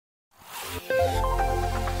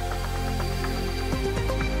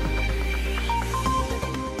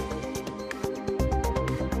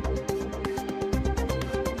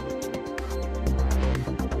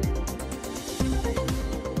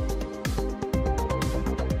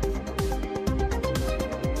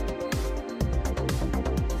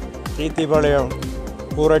தீத்திபாளையம்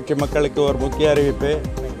ஊராட்சி மக்களுக்கு ஒரு முக்கிய அறிவிப்பு.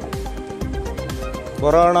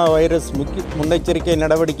 கொரோனா வைரஸ் முன்னெச்சரிக்கை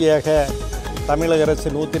நடவடிக்கையாக தமிழக அரசு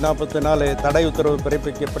 144 தடை உத்தரவு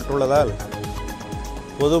பிறப்பிக்கப்பட்டுள்ளதால்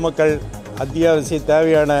பொதுமக்கள் அத்தியாவசிய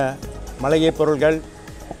தேவையான மளிகைப் பொருட்கள்,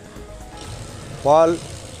 பால்,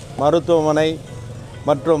 மருத்துவமனை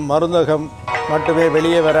மற்றும் மருந்தகம் மட்டுமே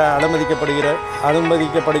வெளியே வர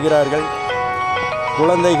அனுமதிக்கப்படுகிறார்கள்.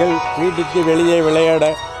 குழந்தைகள் வீட்டுக்கு வெளியே விளையாட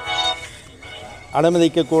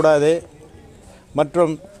அனுமதிக்கக்கூடாது.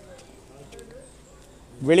 மற்றும்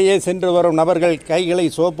வெளியே சென்று வரும் நபர்கள் கைகளை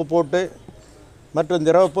சோப்பு போட்டு மற்றும்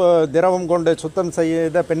திரவம் கொண்டு சுத்தம்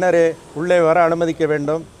செய்த பின்னரே உள்ளே வர அனுமதிக்க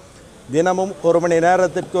வேண்டும். தினமும் 1 மணி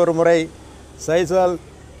நேரத்திற்கு ஒரு முறை சைசால்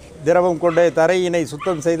திரவம் கொண்டு தரையினை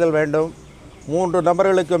சுத்தம் செய்தல் வேண்டும். 3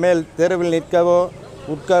 நபர்களுக்கு மேல் தெருவில் நிற்கவோ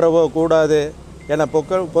உட்காரவோ கூடாது என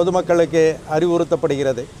பொதுமக்களுக்கு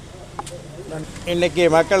அறிவுறுத்தப்படுகிறது. இன்றைக்கி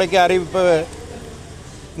மக்களுக்கு அறிவிப்பு,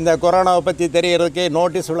 இந்த கொரோனாவை பற்றி தெரியறதுக்கு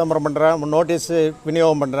நோட்டீஸ் விளம்பரம் பண்ணுறேன், நோட்டீஸ்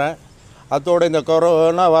விநியோகம் பண்ணுறேன். அதோடு இந்த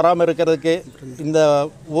கொரோனா வராமல் இருக்கிறதுக்கு இந்த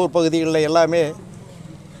ஊர் பகுதிகளில் எல்லாமே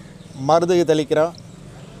மருந்து தெளிக்கிறோம்.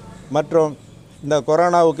 மற்றும் இந்த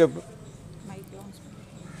கொரோனாவுக்கு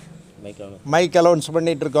மைக் அலௌன்ஸ்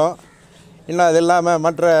பண்ணிகிட்ருக்கோம். இன்னும் அது இல்லாமல்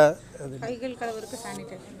மற்ற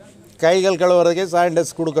கைகள் கழுவுறதுக்கு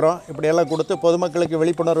சானிடைசர் கொடுக்குறோம். இப்படியெல்லாம் கொடுத்து பொதுமக்களுக்கு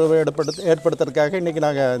விழிப்புணர்வு ஏற்படுத்துறதுக்காக இன்றைக்கி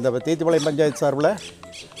நாங்கள் இந்த தீத்திபாளையம் பஞ்சாயத்து சார்பில்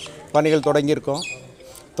பணிகள் தொடங்கியிருக்கோம்.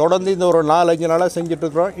 தொடர்ந்து இந்த ஒரு 4-5 நாளாக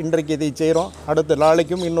செஞ்சிட்ருக்குறோம். இன்றைக்கு இதை செய்கிறோம். அடுத்த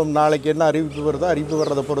நாளைக்கும் இன்னும் நாளைக்கு என்ன அறிவிப்பு வருதோ அறிவிப்பு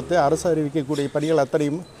வர்றதை பொறுத்து அரசு அறிவிக்கக்கூடிய பணிகள்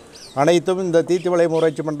அனைத்தும் இந்த தீத்திபாளையம்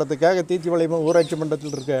ஊராட்சி மன்றத்துக்காக தீத்திபாளையம் ஊராட்சி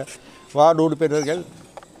மன்றத்தில் இருக்க வார்டு உறுப்பினர்கள்,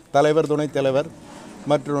 தலைவர், துணைத் தலைவர்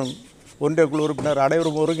மற்றும் ஒன்றிய குழு உறுப்பினர்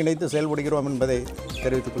அனைவரும் ஒருங்கிணைத்து செயல்படுகிறோம் என்பதை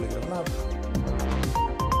தெரிவித்துக் கொள்கிறோம்.